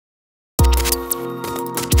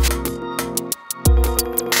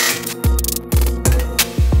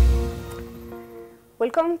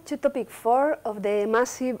Welcome to topic 4 of the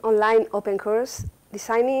massive online open course,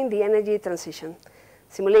 Designing the Energy Transition,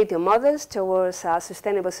 Simulating Models Towards a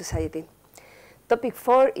Sustainable Society. Topic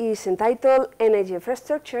 4 is entitled Energy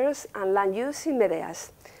Infrastructures and Land Use in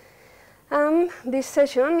MEDEAS. This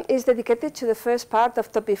session is dedicated to the first part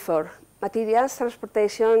of topic 4, Materials,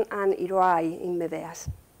 Transportation and EROI in MEDEAS.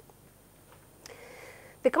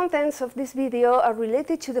 The contents of this video are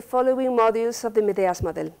related to the following modules of the MEDEAS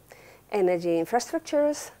model: energy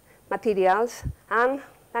infrastructures, materials, and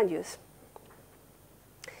land use.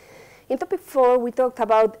 In topic 4, we talked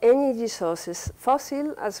about energy sources,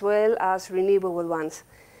 fossil as well as renewable ones.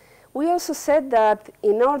 We also said that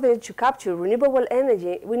in order to capture renewable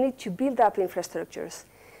energy, we need to build up infrastructures.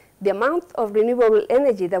 The amount of renewable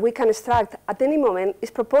energy that we can extract at any moment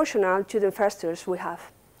is proportional to the infrastructures we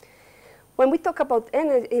have. When we talk about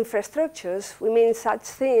energy infrastructures, we mean such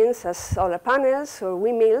things as solar panels or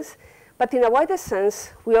windmills, but in a wider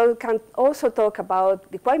sense, we can also talk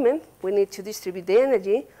about the equipment we need to distribute the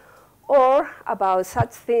energy, or about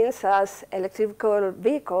such things as electrical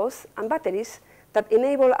vehicles and batteries that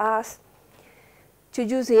enable us to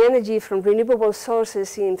use the energy from renewable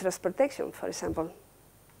sources in transportation, for example.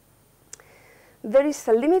 There is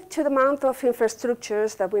a limit to the amount of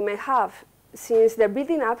infrastructures that we may have, since their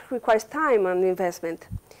building up requires time and investment.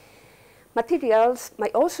 Materials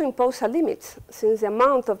might also impose a limit, since the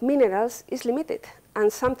amount of minerals is limited,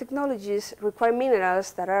 and some technologies require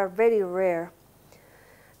minerals that are very rare.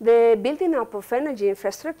 The building up of energy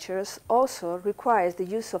infrastructures also requires the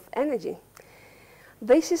use of energy.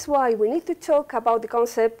 This is why we need to talk about the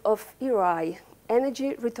concept of EROI,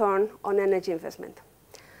 energy return on energy investment.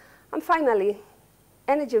 And finally,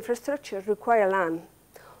 energy infrastructure require land.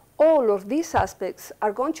 All of these aspects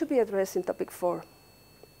are going to be addressed in topic 4.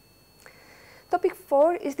 Topic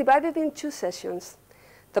 4 is divided in 2 sessions.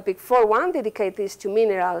 Topic 4.1 dedicated to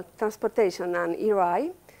mineral, transportation, and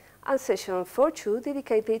EROI, and session 4.2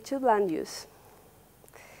 dedicated to land use.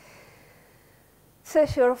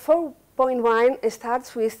 Session 4.1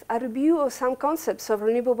 starts with a review of some concepts of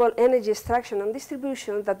renewable energy extraction and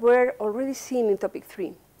distribution that were already seen in topic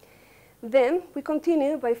 3. Then we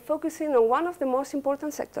continue by focusing on one of the most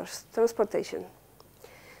important sectors, transportation.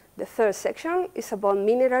 The third section is about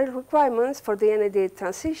mineral requirements for the energy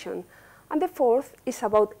transition, and the fourth is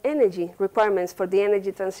about energy requirements for the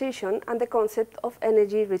energy transition and the concept of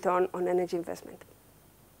energy return on energy investment.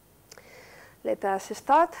 Let us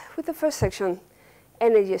start with the first section,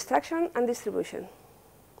 energy extraction and distribution.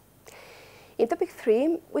 In topic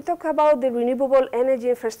 3, we talk about the renewable energy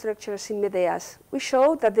infrastructures in MEDEAS. We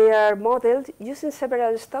show that they are modeled using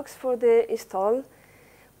several stocks for the installed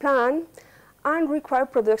plant and require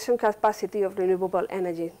production capacity of renewable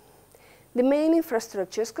energy. The main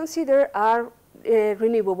infrastructures considered are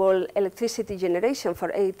renewable electricity generation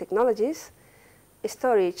for 8 technologies,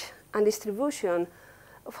 storage and distribution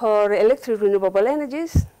for electric renewable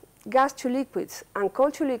energies, gas to liquids and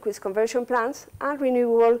coal to liquids conversion plants, and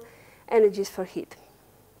renewable energies for heat.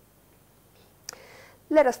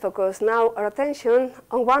 Let us focus now our attention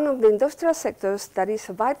on one of the industrial sectors that is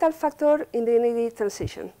a vital factor in the energy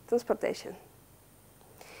transition, transportation.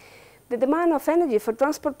 The demand of energy for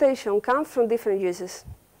transportation comes from different uses.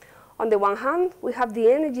 On the one hand, we have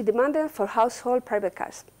the energy demanded for household private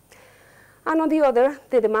cars. And on the other,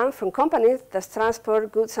 the demand from companies that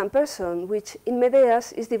transport goods and persons, which in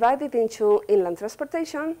MEDEAS is divided into inland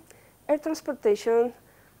transportation, air transportation,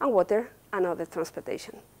 and water and other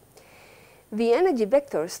transportation. The energy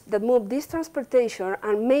vectors that move this transportation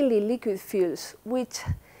are mainly liquid fuels, which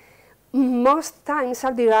most times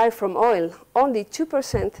are derived from oil. Only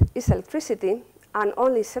 2% is electricity, and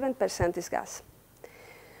only 7% is gas.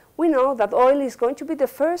 We know that oil is going to be the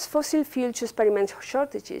first fossil fuel to experiment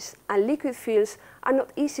shortages, and liquid fuels are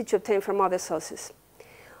not easy to obtain from other sources.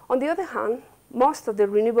 On the other hand, most of the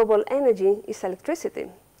renewable energy is electricity.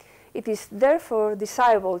 It is therefore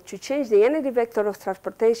desirable to change the energy vector of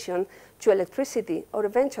transportation to electricity or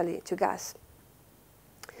eventually to gas.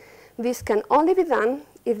 This can only be done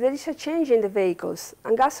if there is a change in the vehicles,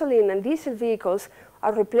 and gasoline and diesel vehicles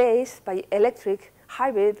are replaced by electric,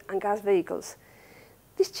 hybrid, and gas vehicles.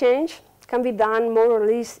 This change can be done more or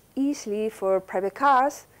less easily for private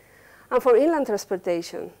cars and for inland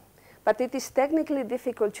transportation, but it is technically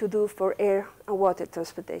difficult to do for air and water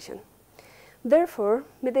transportation. Therefore,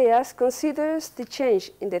 MEDEAS considers the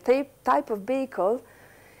change in the type of vehicle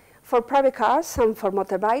for private cars and for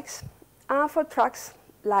motorbikes, and for trucks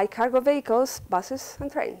like cargo vehicles, buses,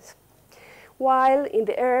 and trains. While in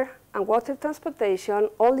the air and water transportation,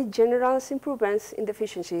 only general improvements in the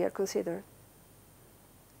efficiency are considered.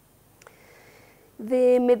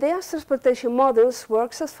 The MEDEAS transportation models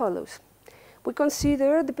works as follows. We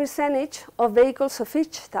consider the percentage of vehicles of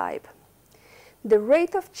each type. The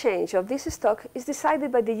rate of change of this stock is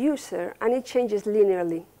decided by the user and it changes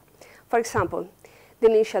linearly. For example,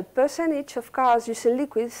 the initial percentage of cars using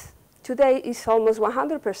liquids today is almost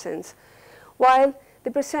 100%, while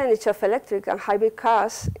the percentage of electric and hybrid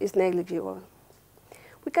cars is negligible.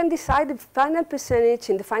 We can decide the final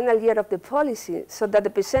percentage in the final year of the policy so that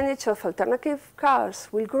the percentage of alternative cars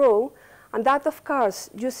will grow and that of cars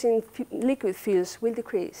using liquid fuels will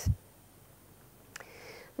decrease.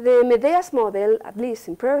 The MEDEAS model, at least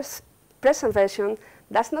in present version,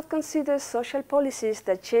 does not consider social policies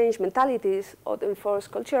that change mentalities or enforce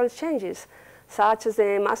cultural changes, such as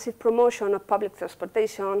the massive promotion of public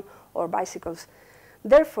transportation or bicycles.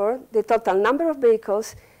 Therefore, the total number of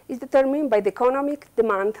vehicles is determined by the economic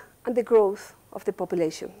demand and the growth of the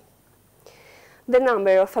population. The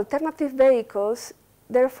number of alternative vehicles,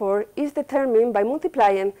 therefore, is determined by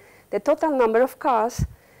multiplying the total number of cars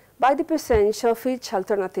by the percentage of each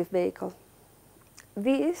alternative vehicle.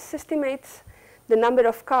 This estimates the number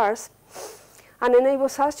of cars and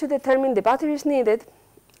enables us to determine the batteries needed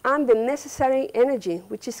and the necessary energy,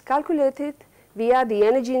 which is calculated via the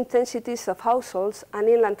energy intensities of households and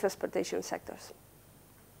inland transportation sectors.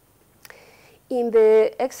 In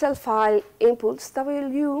the Excel file inputs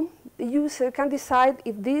W, the user can decide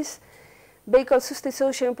if these vehicle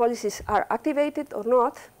substitution policies are activated or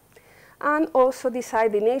not, and also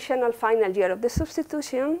decide the initial and final year of the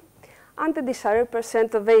substitution and the desired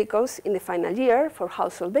 % of vehicles in the final year for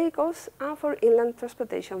household vehicles and for inland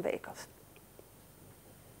transportation vehicles.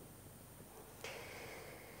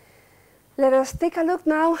 Let us take a look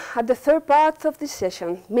now at the third part of this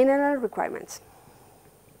session, mineral requirements.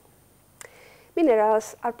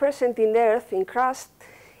 Minerals are present in the earth in crust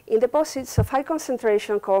in deposits of high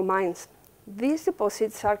concentration coal mines. These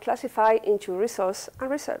deposits are classified into resource and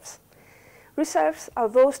reserves. Reserves are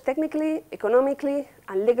those technically, economically,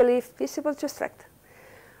 and legally feasible to extract.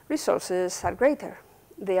 Resources are greater.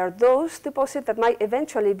 They are those deposits that might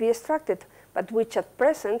eventually be extracted, but which at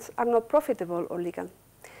present are not profitable or legal.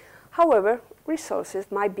 However, resources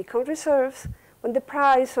might become reserves when the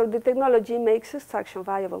price or the technology makes extraction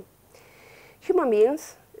viable. Human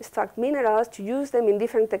beings extract minerals to use them in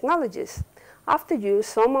different technologies. After use,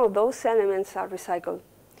 some of those elements are recycled.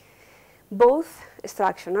 Both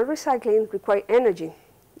extraction and recycling require energy.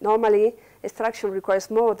 Normally, extraction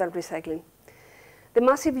requires more than recycling. The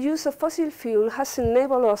massive use of fossil fuel has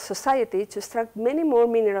enabled our society to extract many more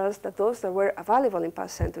minerals than those that were available in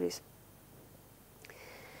past centuries.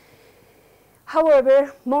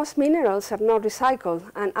 However, most minerals are not recycled,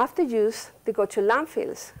 and after use, they go to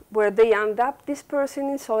landfills, where they end up dispersing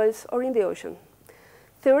in soils or in the ocean.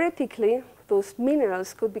 Theoretically, those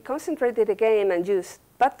minerals could be concentrated again and used,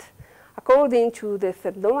 but according to the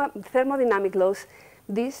thermodynamic laws,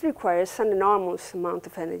 this requires an enormous amount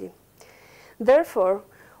of energy. Therefore,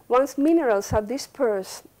 once minerals are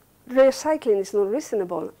dispersed, recycling is not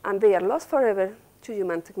reasonable, and they are lost forever to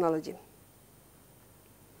human technology.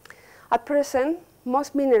 At present,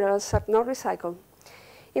 most minerals are not recycled.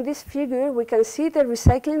 In this figure, we can see the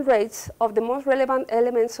recycling rates of the most relevant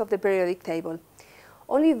elements of the periodic table.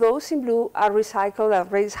 Only those in blue are recycled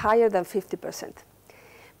at rates higher than 50%.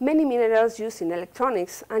 Many minerals used in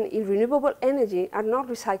electronics and in renewable energy are not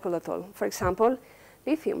recycled at all. For example,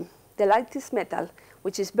 lithium, the lightest metal,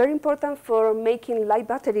 which is very important for making light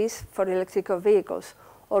batteries for electrical vehicles,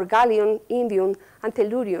 or gallium, indium, and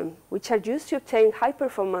tellurium, which are used to obtain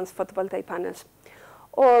high-performance photovoltaic panels,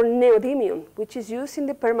 or neodymium, which is used in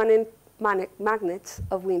the permanent magnets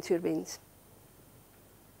of wind turbines.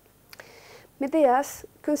 MEDEAS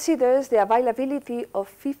considers the availability of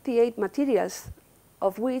 58 materials,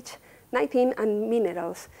 of which 19 are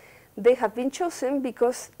minerals. They have been chosen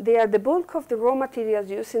because they are the bulk of the raw materials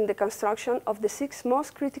used in the construction of the 6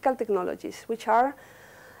 most critical technologies, which are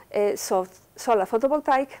solar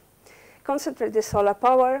photovoltaic, concentrated solar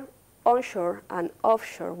power, onshore and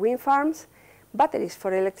offshore wind farms, batteries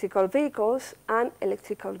for electrical vehicles, and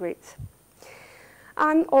electrical grids.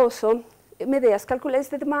 And also, MEDEAS calculates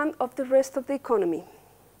the demand of the rest of the economy.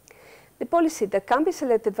 The policy that can be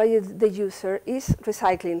selected by the user is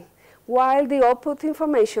recycling, while the output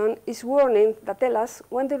information is warning that tells us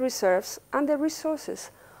when the reserves and the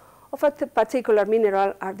resources of a particular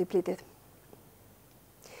mineral are depleted.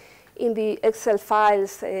 In the Excel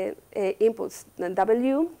files inputs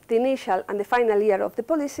W, the initial and the final year of the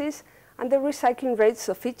policies and the recycling rates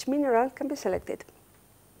of each mineral can be selected.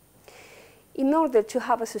 In order to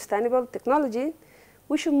have a sustainable technology,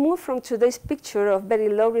 we should move from today's picture of very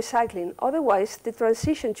low recycling. Otherwise, the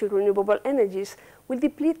transition to renewable energies will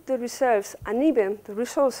deplete the reserves and even the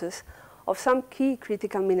resources of some key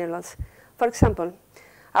critical minerals. For example,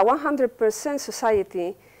 a 100%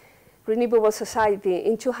 society, renewable society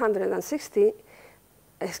in 2060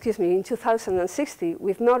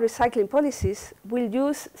 with no recycling policies will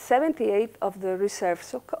use 78 of the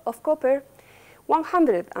reserves of copper,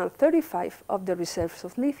 135 of the reserves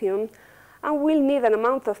of lithium, and will need an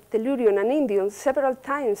amount of tellurium and indium several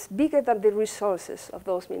times bigger than the resources of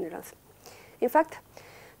those minerals. In fact,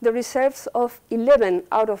 the reserves of 11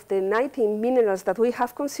 out of the 19 minerals that we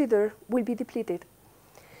have considered will be depleted.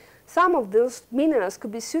 Some of those minerals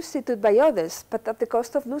could be substituted by others, but at the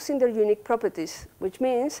cost of losing their unique properties, which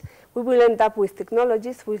means we will end up with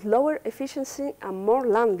technologies with lower efficiency and more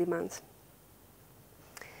land demands.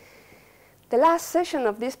 The last session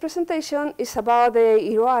of this presentation is about the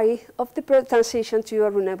EROI of the transition to a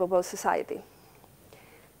renewable society.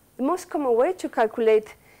 The most common way to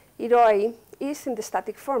calculate EROI is in the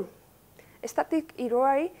static form. A static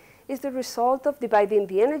EROI is the result of dividing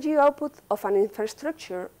the energy output of an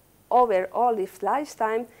infrastructure over all its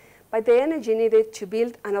lifetime by the energy needed to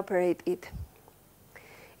build and operate it.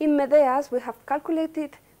 In MEDEAS, we have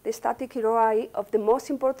calculated the static EROI of the most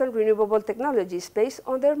important renewable technologies based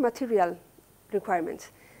on their material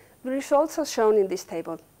requirements. The results are shown in this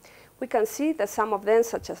table. We can see that some of them,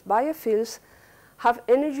 such as biofuels, have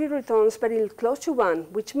energy returns very close to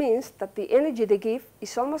 1, which means that the energy they give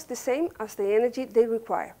is almost the same as the energy they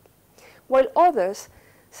require. While others,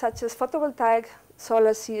 such as photovoltaic,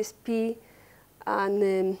 solar CSP,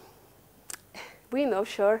 and wind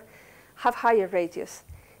offshore, have higher ratios.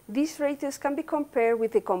 These ratios can be compared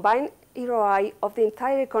with the combined EROI of the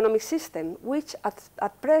entire economic system, which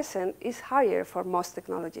at present is higher for most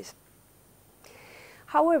technologies.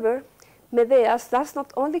 However, MEDEAS does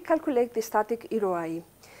not only calculate the static EROI.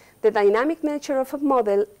 The dynamic nature of a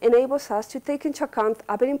model enables us to take into account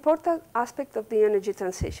a very important aspect of the energy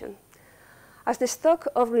transition. As the stock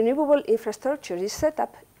of renewable infrastructure is set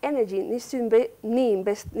up, energy needs to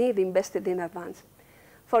need invested in advance.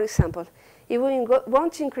 For example, if we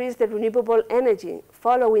want to increase the renewable energy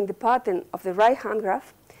following the pattern of the right-hand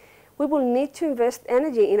graph, we will need to invest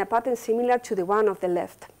energy in a pattern similar to the one of the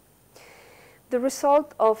left. The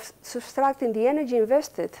result of subtracting the energy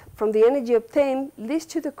invested from the energy obtained leads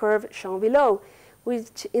to the curve shown below,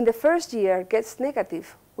 which in the first year gets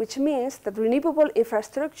negative, which means that renewable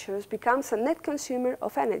infrastructures becomes a net consumer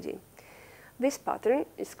of energy. This pattern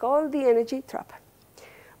is called the energy trap.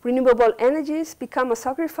 Renewable energies become a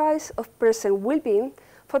sacrifice of present well-being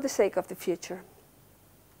for the sake of the future.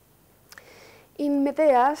 In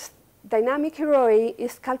MEDEAS, dynamic EROI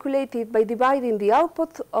is calculated by dividing the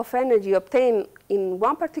output of energy obtained in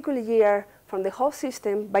one particular year from the whole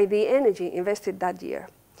system by the energy invested that year.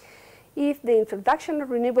 If the introduction of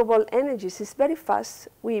renewable energies is very fast,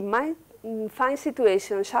 we might find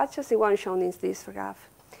situations such as the one shown in this graph.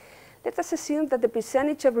 Let us assume that the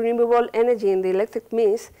percentage of renewable energy in the electric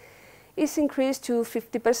mix is increased to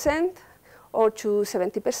 50% or to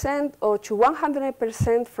 70% or to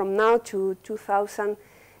 100% from now to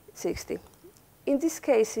 2060. In these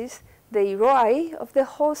cases, the EROI of the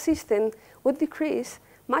whole system would decrease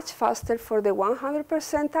much faster for the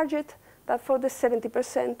 100% target than for the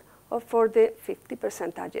 70% or for the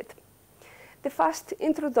 50% target. The fast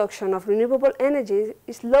introduction of renewable energy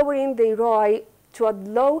is lowering the EROI to a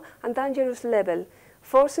low and dangerous level,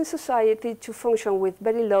 forcing society to function with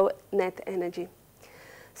very low net energy.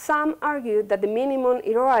 Some argue that the minimum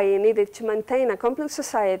EROI needed to maintain a complex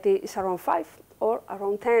society is around 5 or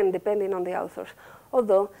around 10, depending on the authors,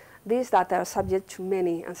 although these data are subject to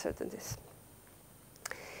many uncertainties.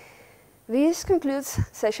 This concludes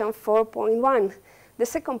session 4.1. The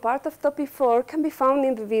second part of topic 4 can be found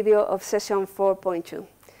in the video of session 4.2.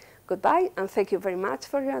 Goodbye, and thank you very much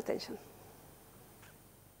for your attention.